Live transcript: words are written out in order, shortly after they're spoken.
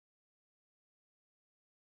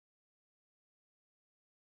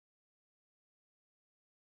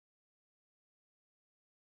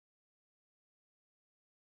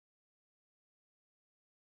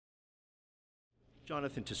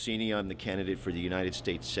Jonathan Tasini, I'm the candidate for the United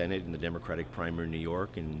States Senate in the Democratic primary in New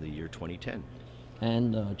York in the year 2010.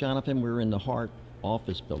 And Jonathan, we're in the Hart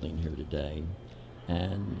office building here today,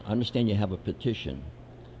 and I understand you have a petition.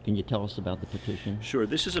 Can you tell us about the petition? Sure,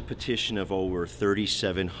 this is a petition of over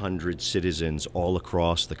 3,700 citizens all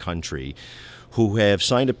across the country who have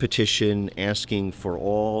signed a petition asking for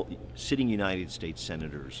all sitting United States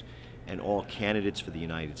senators and all candidates for the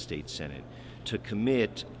United States Senate to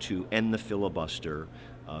commit to end the filibuster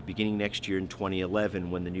beginning next year in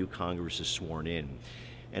 2011 when the new Congress is sworn in.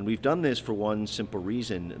 And we've done this for one simple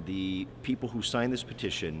reason. The people who signed this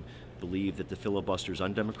petition believe that the filibuster is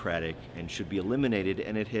undemocratic and should be eliminated,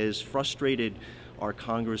 and it has frustrated our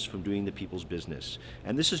Congress from doing the people's business.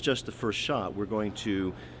 And this is just the first shot. We're going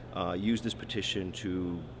to use this petition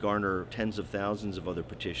to garner tens of thousands of other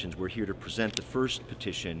petitions. We're here to present the first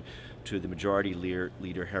petition to the Majority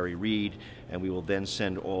Leader Harry Reid, and we will then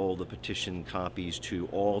send all the petition copies to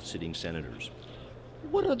all sitting senators.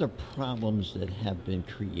 What are the problems that have been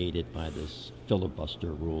created by this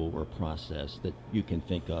filibuster rule or process that you can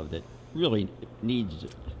think of that really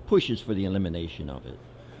pushes for the elimination of it?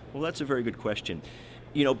 Well, that's a very good question.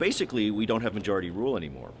 You know, basically, we don't have majority rule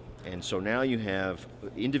anymore. And so now you have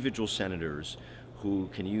individual senators who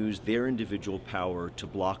can use their individual power to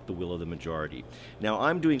block the will of the majority. Now,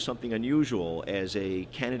 I'm doing something unusual. As a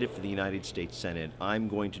candidate for the United States Senate, I'm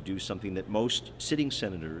going to do something that most sitting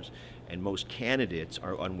senators and most candidates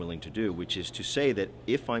are unwilling to do, which is to say that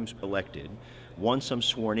if I'm elected, once I'm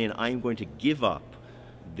sworn in, I'm going to give up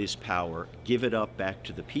this power, give it up back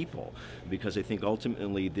to the people, because I think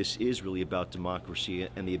ultimately this is really about democracy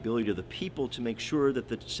and the ability of the people to make sure that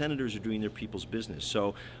the senators are doing their people's business.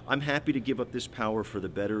 So I'm happy to give up this power for the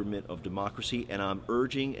betterment of democracy, and I'm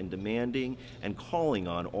urging and demanding and calling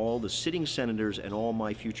on all the sitting senators and all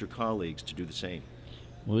my future colleagues to do the same.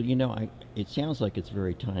 Well, you know, it sounds like it's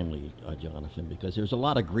very timely, Jonathan, because there's a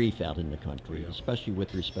lot of grief out in the country, especially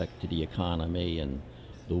with respect to the economy and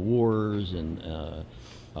the wars and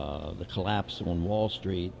the collapse on Wall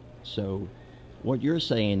Street. So what you're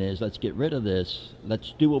saying is, let's get rid of this,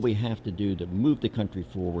 let's do what we have to do to move the country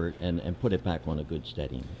forward and put it back on a good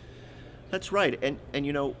steading. That's right. And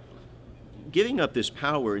you know, giving up this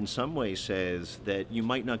power in some ways says that you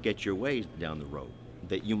might not get your way down the road,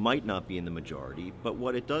 that you might not be in the majority, but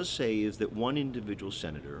what it does say is that one individual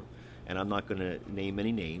senator, and I'm not going to name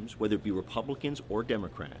any names, whether it be Republicans or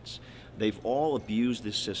Democrats, they've all abused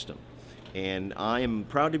this system. And I am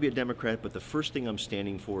proud to be a Democrat, but the first thing I'm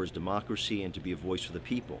standing for is democracy and to be a voice for the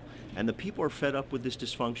people. And the people are fed up with this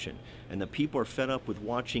dysfunction. And the people are fed up with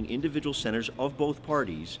watching individual senators of both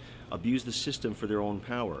parties abuse the system for their own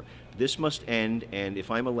power. This must end, and if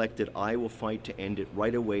I'm elected, I will fight to end it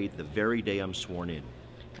right away the very day I'm sworn in.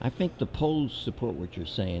 I think the polls support what you're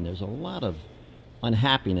saying. There's a lot of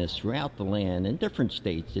unhappiness throughout the land in different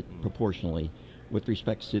states proportionally with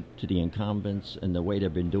respect to the incumbents and the way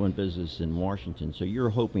they've been doing business in Washington. So you're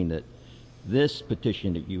hoping that this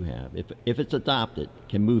petition that you have, if it's adopted,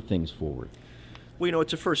 can move things forward. Well, you know,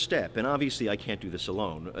 it's a first step, and obviously I can't do this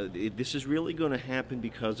alone. This is really going to happen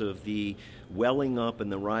because of the welling up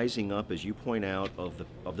and the rising up, as you point out, of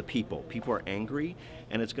the people. People are angry,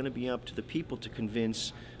 and it's going to be up to the people to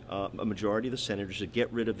convince a majority of the senators to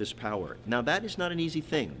get rid of this power. Now, that is not an easy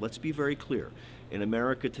thing. Let's be very clear. In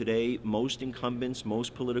America today, most incumbents,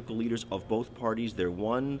 most political leaders of both parties, the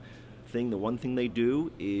one thing they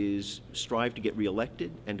do is strive to get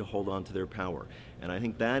reelected and to hold on to their power. And I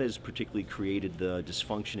think that has particularly created the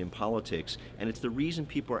dysfunction in politics, and it's the reason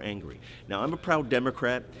people are angry. Now, I'm a proud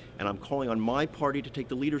Democrat, and I'm calling on my party to take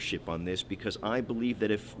the leadership on this, because I believe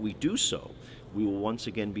that if we do so, we will once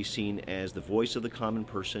again be seen as the voice of the common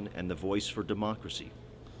person and the voice for democracy.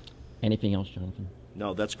 Anything else, Jonathan?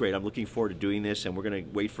 No, that's great. I'm looking forward to doing this, and we're going to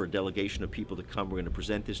wait for a delegation of people to come. We're going to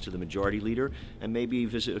present this to the majority leader and maybe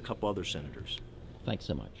visit a couple other senators. Thanks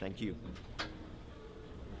so much. Thank you.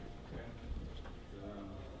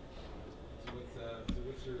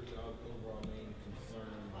 What's your overall main concern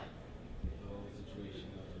with the whole situation?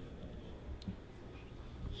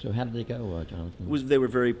 So how did they go, Jonathan? They were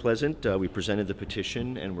very pleasant. We presented the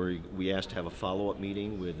petition, and we asked to have a follow-up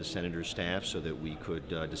meeting with the senator's staff so that we could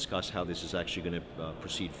discuss how this is actually going to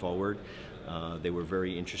proceed forward. They were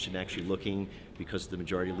very interested in actually looking because the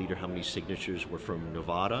majority leader, how many signatures were from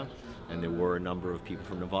Nevada, and there were a number of people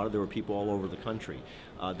from Nevada. There were people all over the country.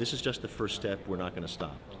 This is just the first step. We're not going to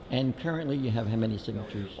stop. And currently you have how many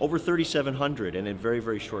signatures? Over 3,700, and in a very,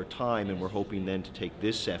 very short time, and we're hoping then to take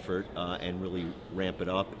this effort and really ramp it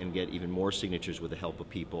up and get even more signatures with the help of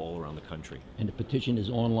people all around the country. And the petition is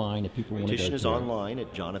online if people want to go to it. The petition is online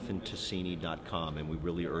at jonathantasini.com, and we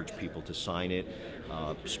really urge people to sign it,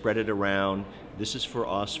 spread it around. This is for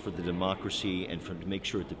us, for the democracy, and to make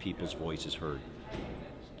sure that the people's voice is heard.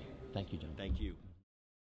 Thank you, John. Thank you.